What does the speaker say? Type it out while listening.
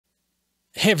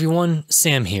Hey everyone,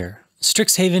 Sam here.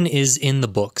 Strixhaven is in the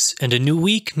books, and a new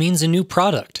week means a new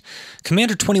product.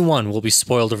 Commander 21 will be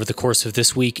spoiled over the course of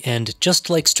this week, and just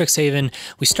like Strixhaven,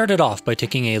 we started off by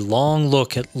taking a long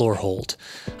look at Lorehold.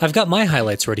 I've got my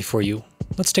highlights ready for you.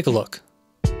 Let's take a look.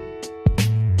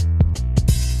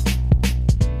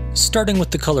 Starting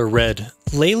with the color red,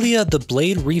 Lelia the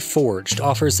Blade Reforged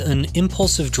offers an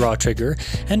impulsive draw trigger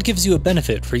and gives you a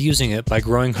benefit for using it by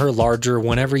growing her larger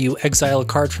whenever you exile a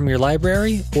card from your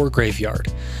library or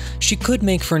graveyard. She could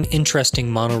make for an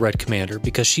interesting mono-red commander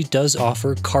because she does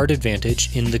offer card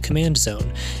advantage in the command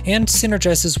zone, and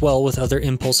synergizes well with other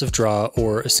impulsive draw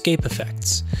or escape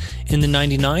effects. In the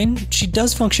 99, she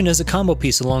does function as a combo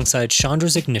piece alongside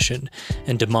Chandra's Ignition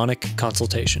and Demonic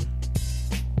Consultation.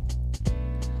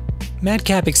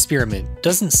 Madcap Experiment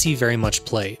doesn't see very much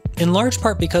play, in large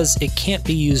part because it can't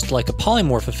be used like a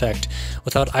polymorph effect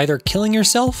without either killing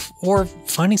yourself or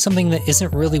finding something that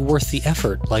isn't really worth the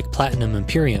effort, like Platinum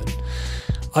Empyrean.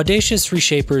 Audacious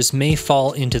Reshapers may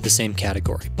fall into the same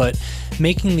category, but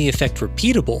making the effect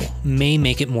repeatable may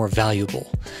make it more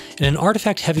valuable. In an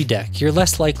artifact-heavy deck, you're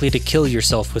less likely to kill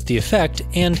yourself with the effect,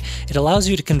 and it allows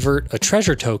you to convert a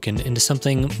treasure token into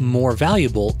something more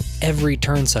valuable every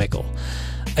turn cycle.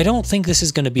 I don't think this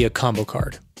is going to be a combo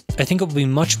card. I think it will be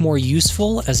much more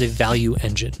useful as a value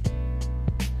engine.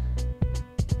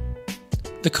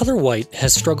 The color white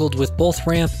has struggled with both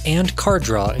ramp and card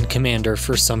draw in Commander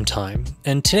for some time,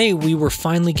 and today we were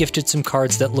finally gifted some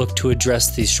cards that look to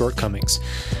address these shortcomings.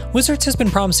 Wizards has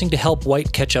been promising to help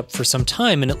white catch up for some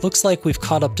time, and it looks like we've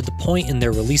caught up to the point in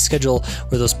their release schedule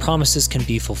where those promises can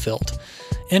be fulfilled.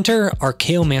 Enter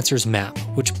Archaeomancer's Map,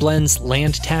 which blends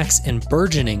land tax and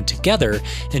burgeoning together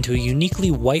into a uniquely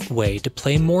white way to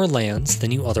play more lands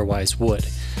than you otherwise would.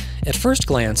 At first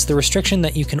glance, the restriction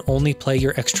that you can only play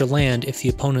your extra land if the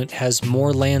opponent has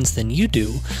more lands than you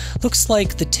do looks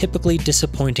like the typically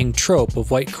disappointing trope of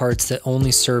white cards that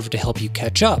only serve to help you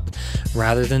catch up,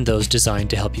 rather than those designed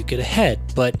to help you get ahead,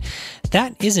 but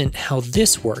that isn't how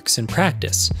this works in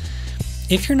practice.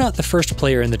 If you're not the first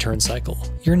player in the turn cycle,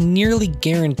 you're nearly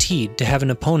guaranteed to have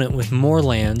an opponent with more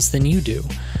lands than you do.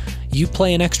 You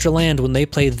play an extra land when they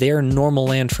play their normal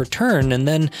land for turn, and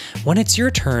then when it's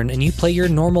your turn and you play your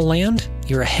normal land,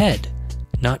 you're ahead,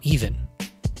 not even.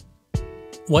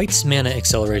 White's mana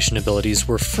acceleration abilities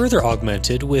were further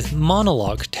augmented with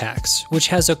Monologue Tax, which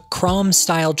has a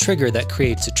Crom-style trigger that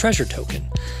creates a treasure token.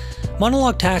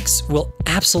 Monologue Tax will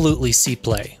absolutely see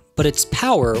play, but its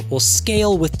power will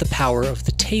scale with the power of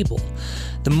the table.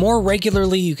 The more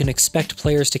regularly you can expect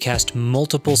players to cast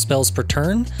multiple spells per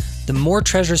turn, the more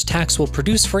treasures tax will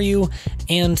produce for you,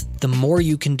 and the more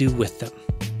you can do with them.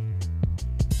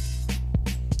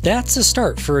 That's a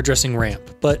start for addressing ramp,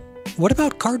 but what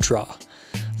about card draw?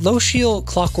 Lorehold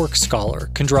Clockwork Scholar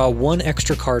can draw one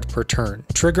extra card per turn,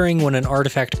 triggering when an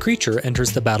artifact creature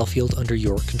enters the battlefield under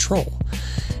your control.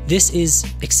 This is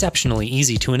exceptionally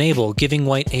easy to enable, giving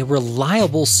white a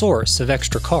reliable source of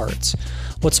extra cards.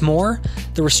 What's more,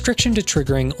 the restriction to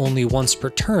triggering only once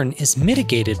per turn is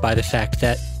mitigated by the fact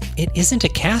that it isn't a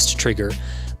cast trigger,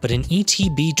 but an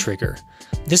ETB trigger.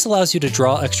 This allows you to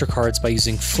draw extra cards by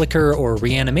using flicker or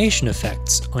reanimation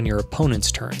effects on your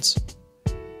opponent's turns.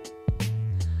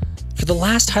 For the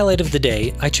last highlight of the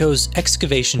day, I chose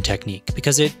Excavation Technique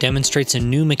because it demonstrates a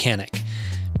new mechanic.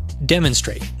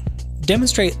 Demonstrate.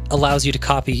 Demonstrate allows you to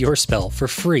copy your spell for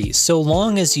free, so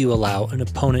long as you allow an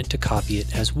opponent to copy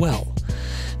it as well.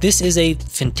 This is a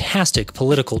fantastic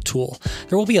political tool.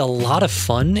 There will be a lot of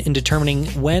fun in determining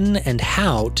when and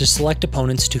how to select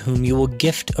opponents to whom you will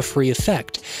gift a free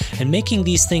effect, and making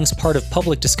these things part of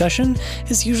public discussion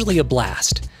is usually a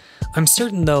blast. I'm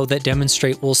certain, though, that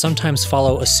Demonstrate will sometimes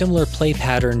follow a similar play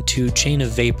pattern to Chain of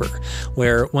Vapor,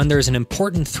 where when there's an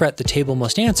important threat the table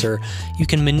must answer, you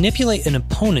can manipulate an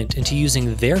opponent into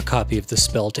using their copy of the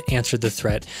spell to answer the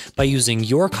threat by using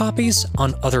your copies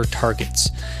on other targets.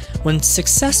 When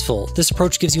successful, this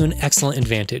approach gives you an excellent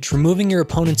advantage, removing your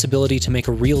opponent's ability to make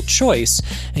a real choice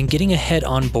and getting ahead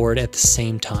on board at the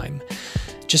same time.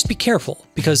 Just be careful,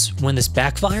 because when this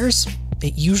backfires,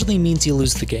 it usually means you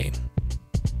lose the game.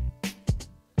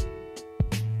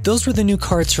 Those were the new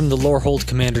cards from the Lorehold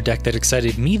Commander deck that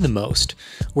excited me the most.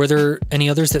 Were there any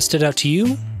others that stood out to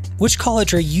you? Which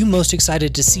college are you most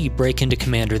excited to see break into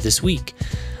Commander this week?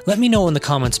 Let me know in the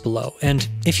comments below, and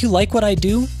if you like what I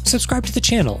do, subscribe to the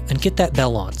channel and get that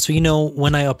bell on so you know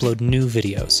when I upload new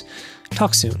videos.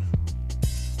 Talk soon.